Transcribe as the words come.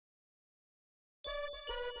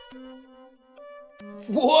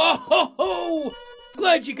Whoa!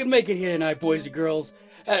 Glad you could make it here tonight, boys and girls.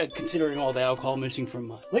 Considering all the alcohol missing from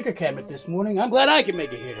my liquor cabinet this morning, I'm glad I can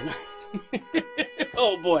make it here tonight.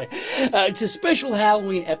 Oh boy. It's a special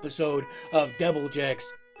Halloween episode of Double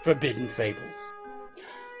Jack's Forbidden Fables.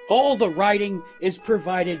 All the writing is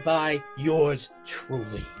provided by yours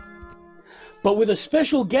truly, but with a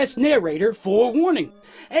special guest narrator, forewarning.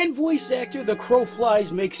 And voice actor The Crow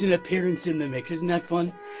Flies makes an appearance in the mix. Isn't that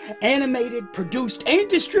fun? Animated, produced, and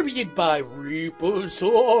distributed by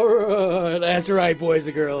Reaposora. That's right, boys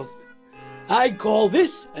and girls. I call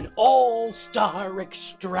this an all-star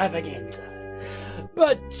extravaganza.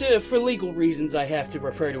 But for legal reasons, I have to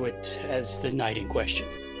refer to it as the night in question.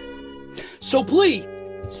 So please,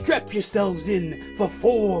 strap yourselves in for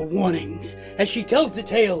 4 warnings as she tells the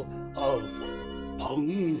tale of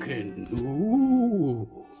Punkin. Ooh.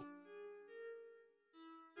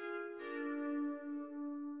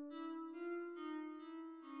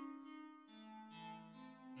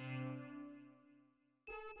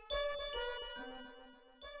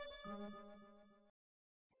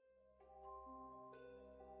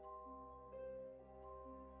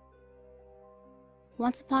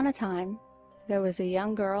 Once upon a time, there was a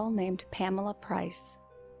young girl named Pamela Price,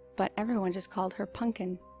 but everyone just called her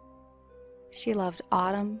Punkin. She loved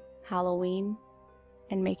autumn, Halloween,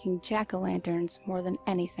 and making jack-o'-lanterns more than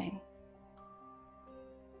anything.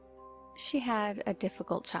 She had a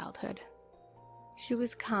difficult childhood. She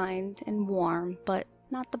was kind and warm, but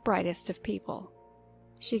not the brightest of people.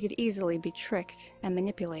 She could easily be tricked and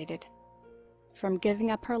manipulated. From giving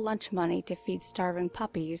up her lunch money to feed starving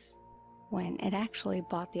puppies, when it actually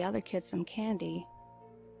bought the other kids some candy,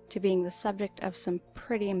 to being the subject of some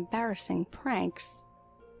pretty embarrassing pranks,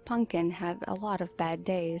 Punkin had a lot of bad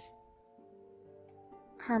days.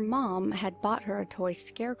 Her mom had bought her a toy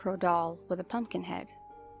scarecrow doll with a pumpkin head.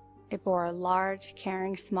 It bore a large,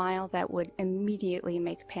 caring smile that would immediately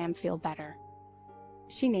make Pam feel better.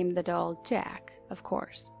 She named the doll Jack, of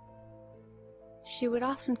course. She would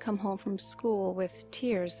often come home from school with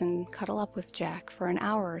tears and cuddle up with Jack for an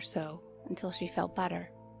hour or so until she felt better.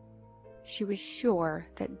 She was sure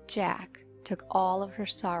that Jack took all of her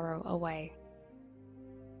sorrow away.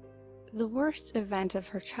 The worst event of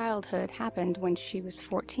her childhood happened when she was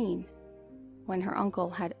 14, when her uncle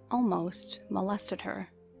had almost molested her.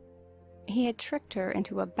 He had tricked her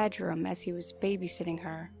into a bedroom as he was babysitting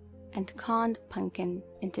her and conned Punkin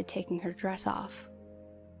into taking her dress off.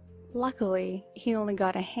 Luckily, he only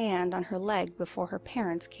got a hand on her leg before her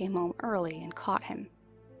parents came home early and caught him.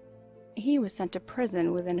 He was sent to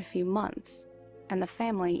prison within a few months, and the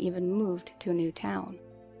family even moved to a new town.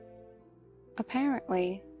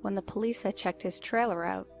 Apparently, when the police had checked his trailer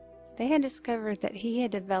out, they had discovered that he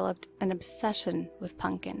had developed an obsession with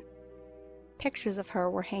Punkin. Pictures of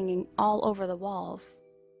her were hanging all over the walls,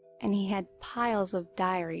 and he had piles of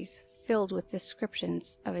diaries filled with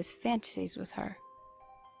descriptions of his fantasies with her.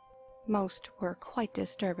 Most were quite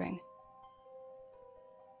disturbing.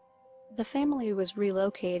 The family was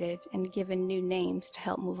relocated and given new names to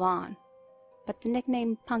help move on, but the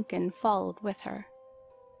nickname Punkin followed with her.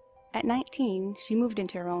 At 19, she moved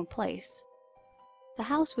into her own place. The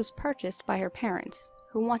house was purchased by her parents,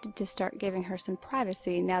 who wanted to start giving her some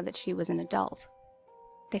privacy now that she was an adult.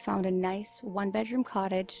 They found a nice 1-bedroom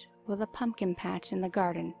cottage with a pumpkin patch in the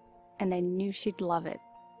garden, and they knew she'd love it.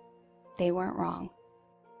 They weren't wrong.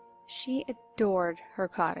 She adored her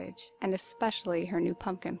cottage, and especially her new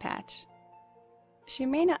pumpkin patch. She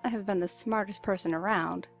may not have been the smartest person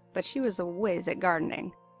around, but she was a whiz at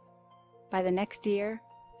gardening. By the next year,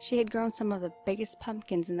 she had grown some of the biggest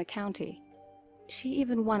pumpkins in the county. She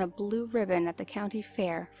even won a blue ribbon at the county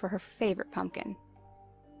fair for her favorite pumpkin.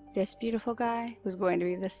 This beautiful guy was going to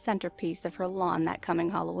be the centerpiece of her lawn that coming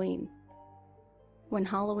Halloween. When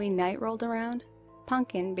Halloween night rolled around,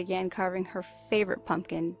 Punkin began carving her favorite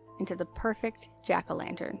pumpkin into the perfect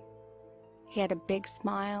jack-o'-lantern. He had a big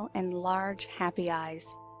smile and large, happy eyes.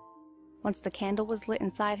 Once the candle was lit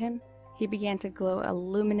inside him, he began to glow a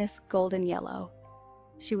luminous golden yellow.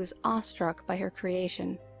 She was awestruck by her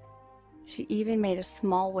creation. She even made a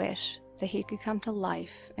small wish that he could come to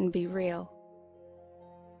life and be real.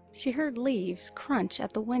 She heard leaves crunch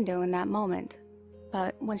at the window in that moment,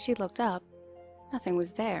 but when she looked up, nothing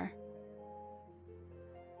was there.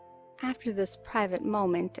 After this private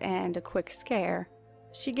moment and a quick scare,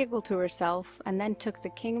 she giggled to herself and then took the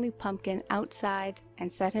kingly pumpkin outside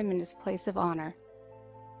and set him in his place of honor.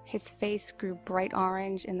 His face grew bright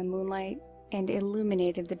orange in the moonlight and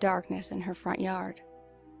illuminated the darkness in her front yard.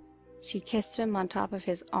 She kissed him on top of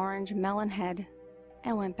his orange melon head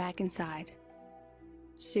and went back inside.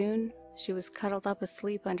 Soon, she was cuddled up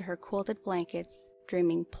asleep under her quilted blankets,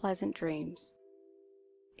 dreaming pleasant dreams.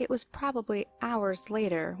 It was probably hours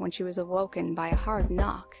later when she was awoken by a hard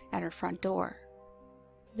knock at her front door.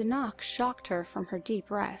 The knock shocked her from her deep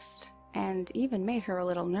rest, and even made her a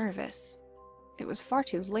little nervous. It was far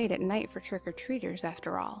too late at night for trick-or-treaters,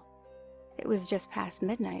 after all. It was just past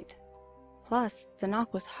midnight. Plus, the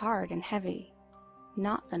knock was hard and heavy,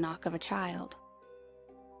 not the knock of a child.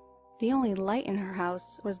 The only light in her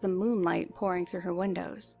house was the moonlight pouring through her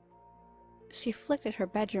windows. She flicked at her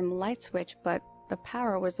bedroom light switch, but the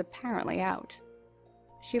power was apparently out.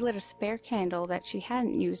 She lit a spare candle that she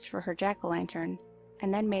hadn't used for her jack-o'-lantern,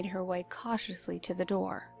 and then made her way cautiously to the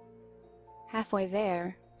door. Halfway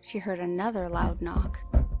there, she heard another loud knock.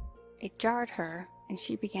 It jarred her, and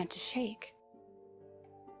she began to shake.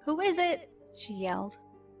 "Who is it?" she yelled.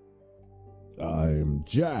 "I'm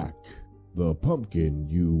Jack, the pumpkin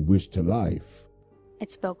you wish to life,"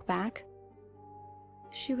 It spoke back.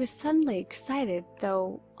 She was suddenly excited,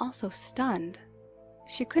 though also stunned.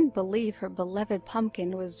 She couldn't believe her beloved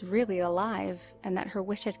pumpkin was really alive and that her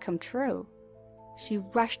wish had come true. She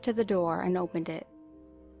rushed to the door and opened it.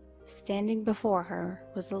 Standing before her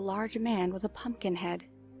was the large man with a pumpkin head.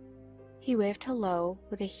 He waved hello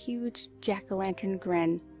with a huge jack-o'-lantern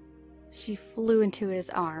grin. She flew into his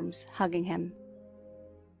arms, hugging him.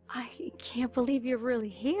 "I can't believe you're really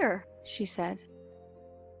here," she said.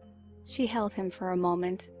 She held him for a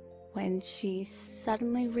moment, when she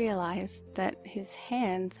suddenly realized that his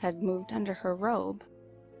hands had moved under her robe.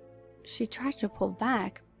 She tried to pull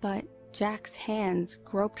back, but Jack's hands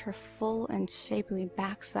groped her full and shapely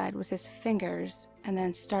backside with his fingers and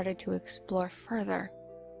then started to explore further.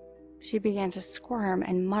 She began to squirm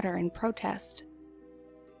and mutter in protest.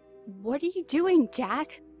 "What are you doing,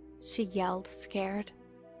 Jack?" she yelled, scared.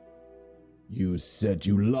 "You said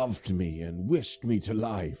you loved me and wished me to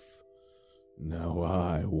life. Now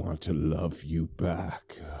I want to love you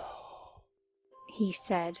back," he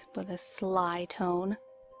said with a sly tone.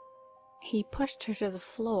 He pushed her to the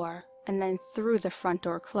floor and then threw the front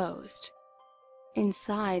door closed.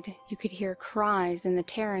 Inside, you could hear cries and the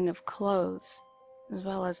tearing of clothes, as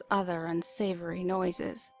well as other unsavory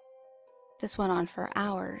noises. This went on for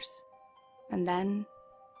hours, and then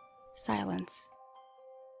silence.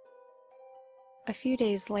 A few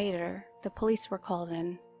days later, the police were called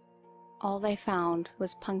in. All they found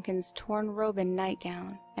was Pumpkin's torn robe and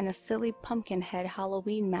nightgown and a silly pumpkin head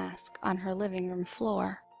Halloween mask on her living room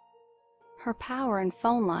floor. Her power and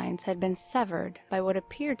phone lines had been severed by what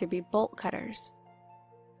appeared to be bolt cutters.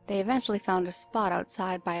 They eventually found a spot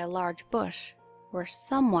outside by a large bush where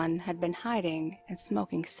someone had been hiding and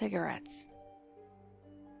smoking cigarettes.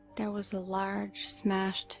 There was a large,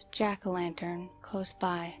 smashed jack-o'-lantern close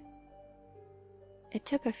by. It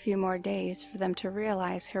took a few more days for them to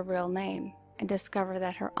realize her real name and discover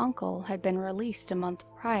that her uncle had been released a month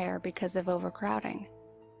prior because of overcrowding.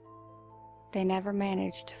 They never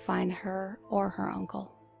managed to find her or her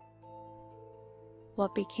uncle.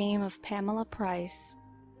 What became of Pamela Price,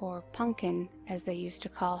 or Punkin as they used to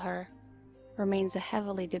call her, remains a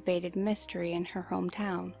heavily debated mystery in her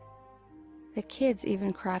hometown. The kids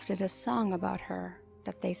even crafted a song about her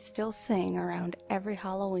that they still sing around every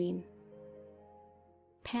Halloween.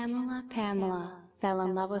 Pamela, Pamela, fell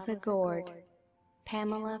in love with a gourd.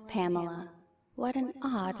 Pamela, Pamela, what an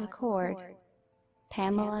odd accord.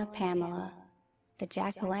 Pamela, Pamela, the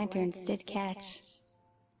jack-o'-lanterns did catch.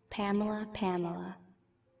 Pamela, Pamela,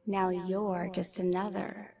 now you're just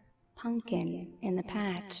another pumpkin in the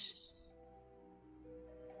patch.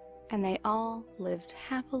 And they all lived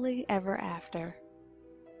happily ever after.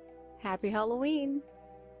 Happy Halloween!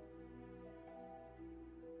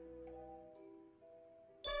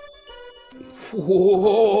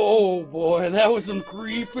 Whoa, boy, that was some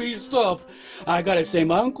creepy stuff. I gotta say,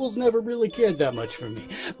 my uncles never really cared that much for me.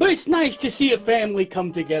 But it's nice to see a family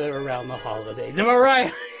come together around the holidays, am I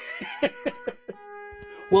right?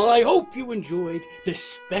 Well, I hope you enjoyed this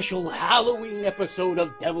special Halloween episode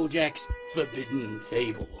of Deviljack's Forbidden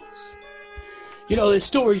Fables. You know, this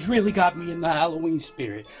story's really got me in the Halloween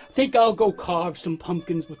spirit. I think I'll go carve some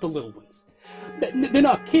pumpkins with the little ones. They're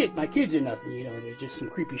not my kids are nothing, you know, they're just some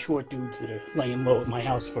creepy short dudes that are laying low at my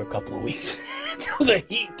house for a couple of weeks until the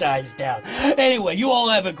heat dies down. Anyway, you all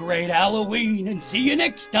have a great Halloween and see you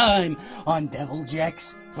next time on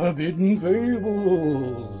Deviljack's Forbidden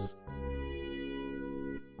Fables.